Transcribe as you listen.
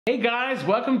Hey guys,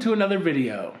 welcome to another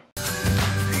video.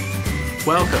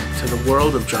 Welcome to the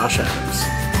world of Josh Adams.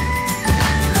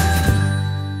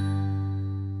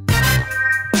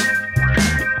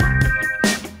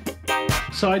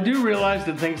 So I do realize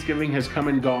that Thanksgiving has come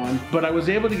and gone, but I was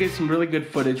able to get some really good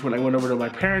footage when I went over to my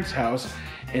parents' house,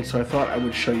 and so I thought I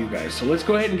would show you guys. So let's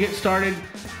go ahead and get started.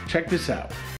 Check this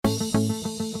out.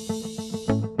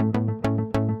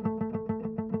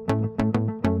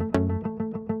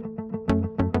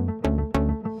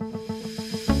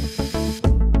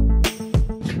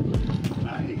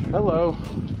 Hello.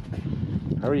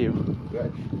 How are you?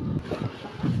 Good.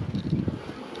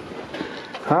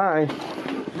 Hi.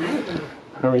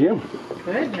 How are you?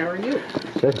 Good, how are you?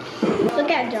 Good. Look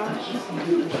at Josh.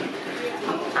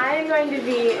 I'm going to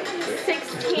be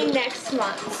 16 next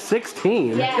month.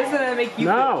 16? Yeah. Doesn't that make you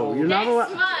No, feel old? you're not allowed.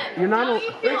 Next month. You're not Don't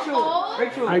you feel old?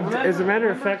 Rachel, As a matter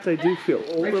of fact, I do feel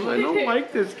old, and I don't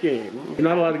like this game. You're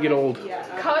not allowed to get old.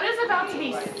 Coda's about to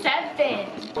be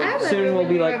 7. soon we'll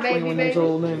be like 21 years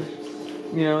old and,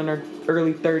 you know, in our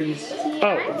early 30s.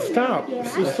 Oh, stop.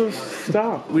 So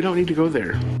stop. We don't need to go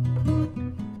there.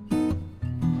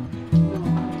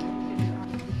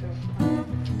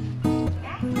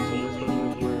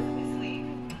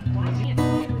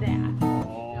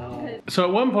 So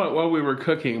at one point while we were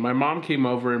cooking, my mom came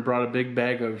over and brought a big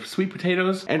bag of sweet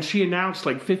potatoes, and she announced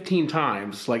like 15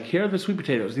 times, like, here are the sweet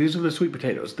potatoes, these are the sweet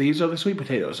potatoes, these are the sweet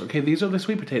potatoes, okay, these are the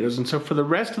sweet potatoes. And so for the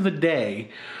rest of the day,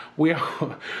 we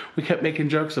kept making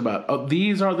jokes about, oh,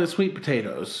 these are the sweet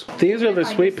potatoes. These are the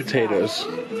sweet potatoes.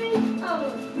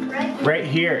 Right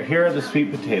here. Here are the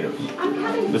sweet potatoes.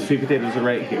 The sweet potatoes are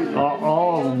right here.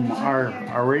 All of them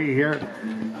are right here.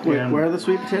 Wait, where are the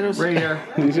sweet potatoes? Right here.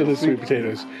 These are the sweet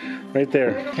potatoes. Right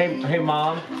there. Hey,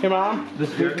 Mom. Hey, Mom. The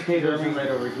sweet potatoes are right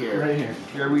over here. Right here.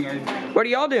 Here we are. What are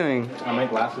y'all doing? Are my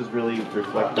glasses really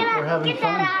reflective? We're having Get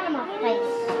fun. that out of my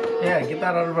face. Yeah, get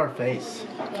that out of our face.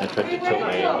 I tried to tilt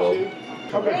my elbow.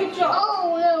 Rachel,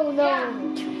 Oh,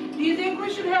 no. do you think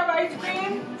we should have ice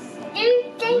cream? Do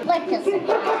you think like this?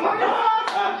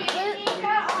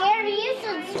 Gary, you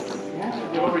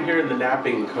should. Over here in the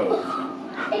napping cove.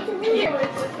 It's weird.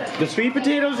 The sweet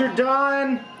potatoes are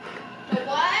done.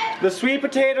 What? The sweet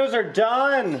potatoes are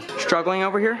done. Struggling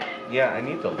over here? Yeah, I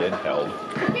need the lid held.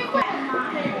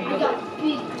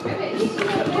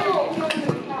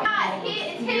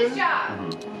 It's his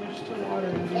job.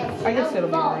 I guess it'll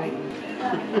be alright.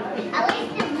 At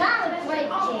least it's not a plate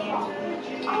chair.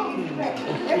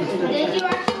 Did you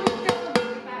actually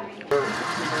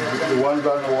The ones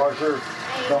on the washer,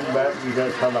 come back, you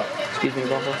gotta cut up. Excuse me,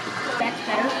 Buffalo. That's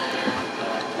better.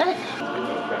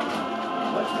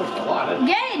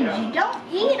 Gage, don't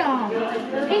eat them.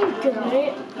 Eat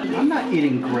good. I'm not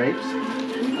eating grapes.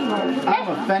 I'm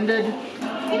offended.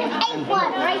 Eat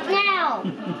one right now.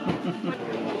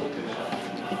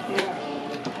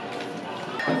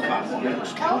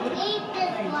 Don't eat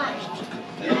this much.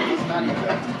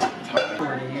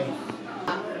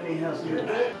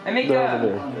 I make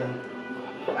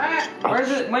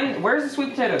where's the sweet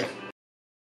potatoes?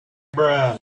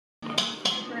 Bruh.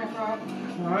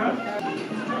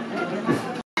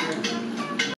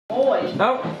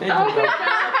 Oh,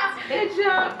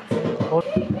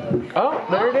 Oh,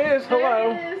 there it is.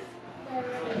 Hello.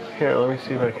 Here, let me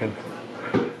see if I can.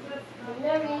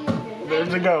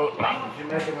 There's a goat.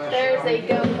 There's a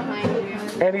goat behind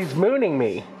you. And he's mooning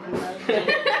me.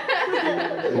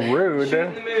 Rude.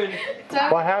 the moon.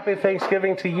 Well, happy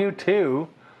Thanksgiving to you too.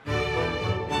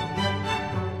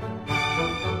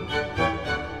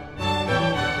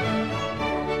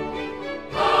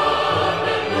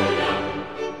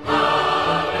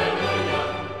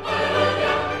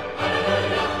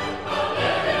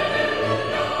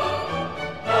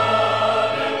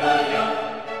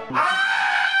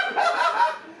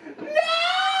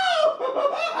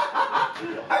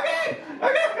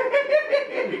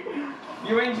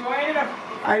 You enjoying it?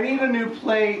 I need a new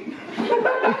plate.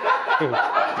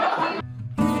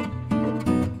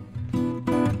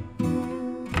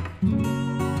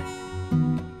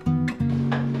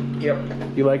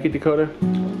 Yep. You like it, Dakota?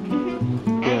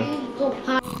 Yeah.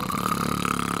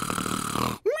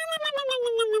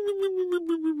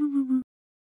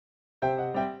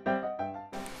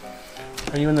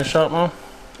 Are you in the shop, Mom?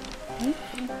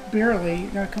 Barely. You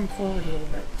gotta come forward a little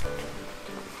bit.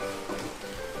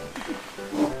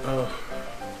 Oh.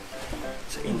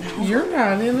 You're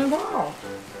not in at all.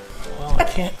 Well, I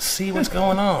can't see what's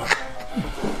going on.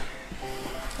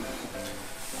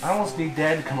 I almost need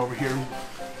Dad to come over here and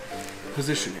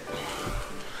position it.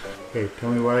 Okay,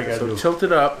 tell me what I gotta So do. tilt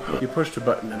it up, you push the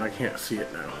button and I can't see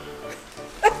it now.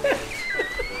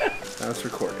 Now it's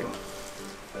recording.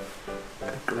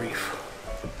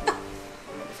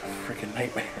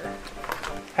 nightmare.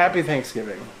 Happy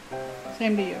Thanksgiving.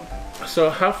 Same to you. So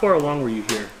how far along were you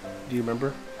here? Do you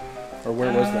remember? Or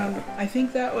where was that? I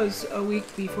think that was a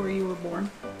week before you were born.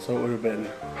 So it would have been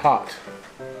hot.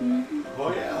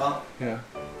 Oh yeah. Yeah.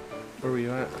 Where were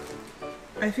you at?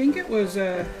 I think it was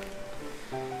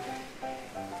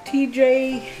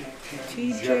TJ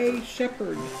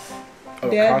Shepherd. Oh,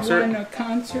 Dad concert? won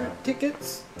concert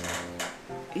tickets.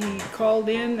 He called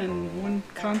in and won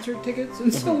concert tickets,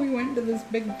 and so we went to this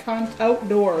big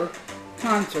outdoor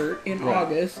concert in Right.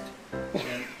 August.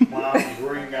 And Mom's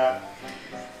ring got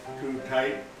too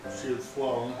tight. She was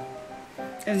swollen.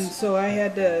 And so I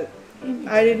had to.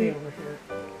 I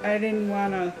didn't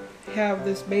want to have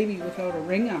this baby without a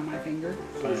ring on my finger.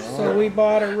 So we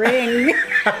bought a ring.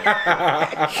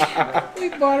 We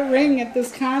bought a ring at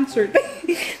this concert.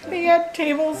 They had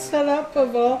tables set up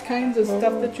of all kinds of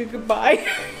stuff that you could buy.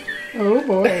 Oh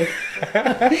boy.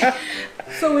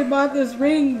 So we bought this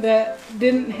ring that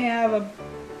didn't have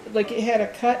it had a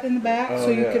cut in the back, Oh, so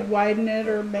you yeah. could widen it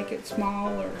or make it small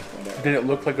or whatever. Did it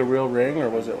look like a real ring or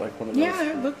was it like one of those? Yeah,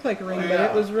 it looked like a ring, Oh, but yeah.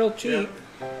 it was real cheap.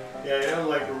 Yeah, it was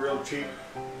like a real cheap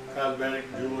cosmetic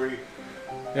jewelry.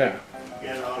 Yeah.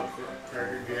 Get out of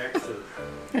Cracker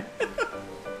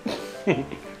Jacks.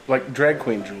 Like drag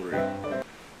queen jewelry.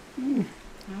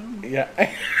 Yeah.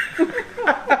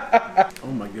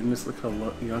 Oh my goodness, look how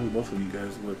young both of you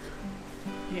guys look.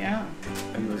 Yeah,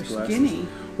 And we're those glasses. skinny.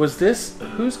 Was this,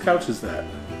 whose couch is that?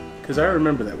 Because I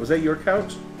remember that. Was that your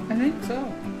couch? I think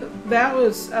so. That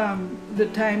was the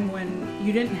time when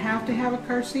you didn't have to have a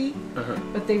car seat, Uh-huh.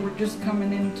 but they were just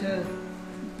coming into.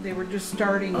 They were just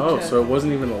starting Oh, to. so it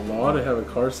wasn't even a law to have a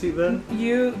car seat then?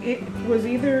 It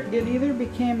either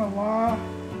became a law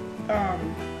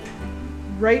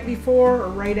right before or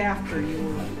right after you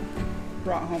were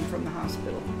brought home from the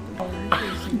hospital.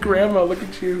 Grandma, look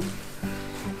at you.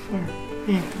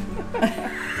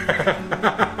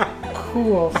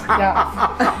 Cool stuff.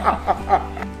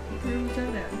 Where was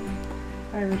that at?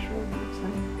 Irish Road looks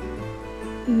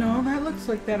like. No, that looks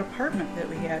like that apartment that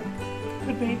we had.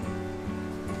 Could be.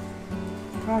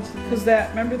 Possibly. Because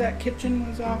remember that kitchen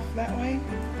was off that way?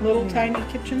 Little tiny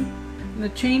kitchen? And the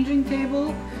changing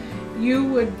table, you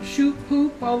would shoot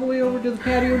poop all the way over to the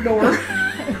patio door.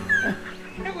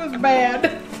 It was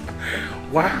bad.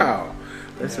 Wow.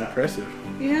 That's impressive.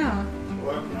 Yeah,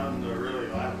 Wasn't nothing to really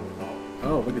laugh about.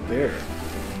 Oh, look at there.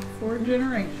 4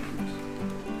 generations.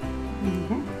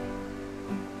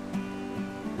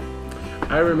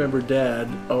 I remember Dad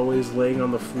always laying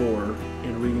on the floor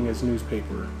and reading his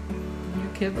newspaper. You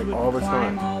kids Like would all the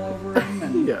climb time. all over him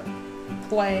and Yeah.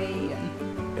 play.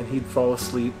 And he'd fall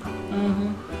asleep.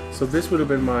 And, So this would have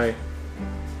been my,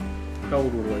 how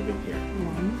old would I have been here? I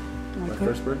My could-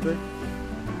 first birthday?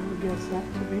 I would guess that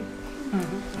to be.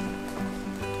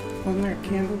 Wasn't there a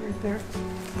candle right there?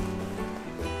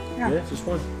 Yeah, just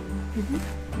one.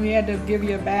 we had to give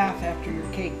you a bath after your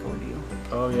cake ordeal.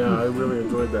 Oh yeah, I really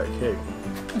enjoyed that cake.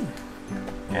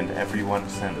 And everyone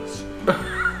since.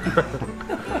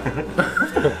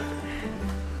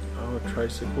 Oh, a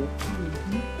tricycle.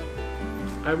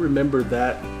 I remember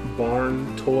that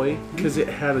barn toy because it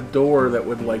had a door that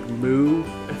would like move,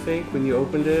 I think, when you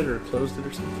opened it or closed it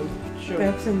or something.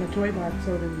 That's in the toy box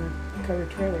out in the covered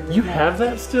trailer. Right You now. have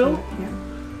that still? Yeah.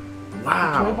 The toy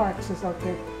Wow. box is out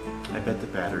there. I bet the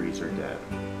batteries are dead.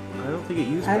 I don't think it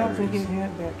used I batteries. don't think it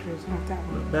had batteries, not that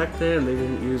one. Back then, they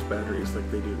didn't use batteries like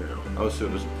they do now. Oh, so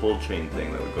it was a pull chain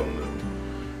thing that would go move.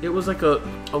 It was like a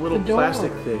little The door.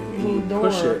 plastic thing. And Little you'd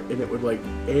push door. it, and it would like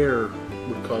air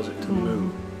would cause it to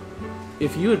move.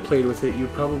 If you had played with it,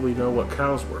 you'd probably know what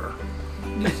cows were.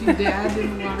 You see Dad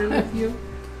in the water with you?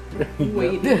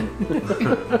 Waiting.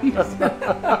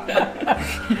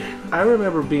 I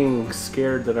remember being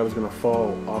scared that I was going to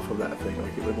fall off of that thing,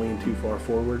 like it would lean too far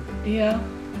forward. Yeah.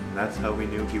 That's how we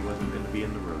knew he wasn't going to be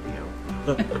in the rodeo.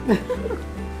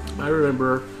 I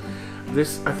remember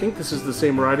this, I think this is the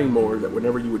same riding mower that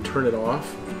whenever you would turn it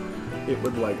off, it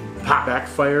would like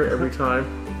backfire every time.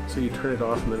 So you turn it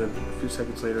off and then a few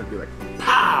seconds later it'd be like,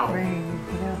 pow! Rain,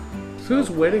 yeah. Whose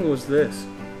wedding was this?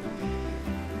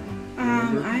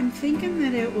 I'm thinking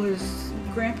that it was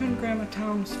Grandpa and Grandma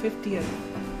Tom's 50th.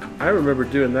 I remember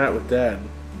doing that with Dad.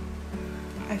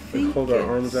 I We'd think hold our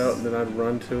arms it's- out and then I'd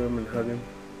run to him and hug him.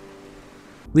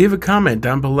 Leave a comment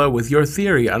down below with your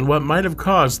theory on what might have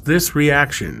caused this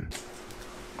reaction.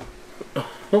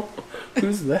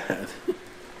 Who's that?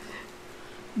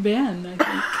 Ben, I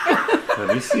think.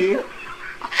 Let me see.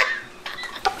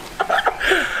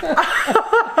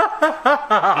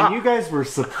 And you guys were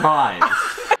surprised.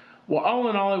 Well, all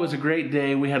in all, it was a great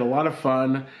day. We had a lot of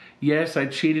fun. Yes, I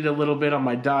cheated a little bit on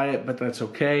my diet, but that's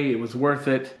okay. It was worth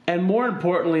it. And more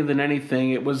importantly than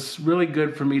anything, it was really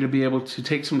good for me to be able to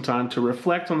take some time to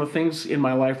reflect on the things in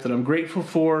my life that I'm grateful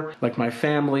for, like my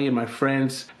family and my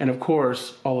friends, and of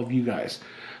course, all of you guys.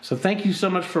 So thank you so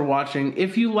much for watching.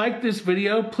 If you liked this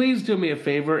video, please do me a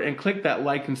favor and click that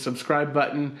like and subscribe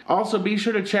button. Also, be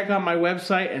sure to check out my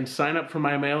website and sign up for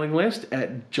my mailing list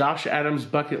at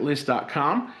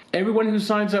joshadamsbucketlist.com. Everyone who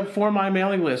signs up for my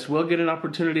mailing list will get an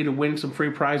opportunity to win some free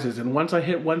prizes. And once I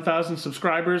hit 1,000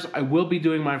 subscribers, I will be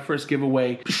doing my first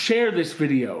giveaway. Share this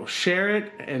video, share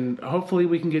it, and hopefully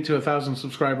we can get to 1,000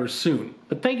 subscribers soon.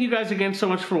 But thank you guys again so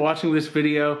much for watching this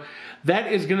video.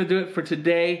 That is gonna do it for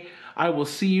today. I will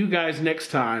see you guys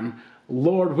next time,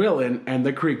 Lord willing, and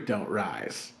the creek don't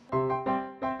rise.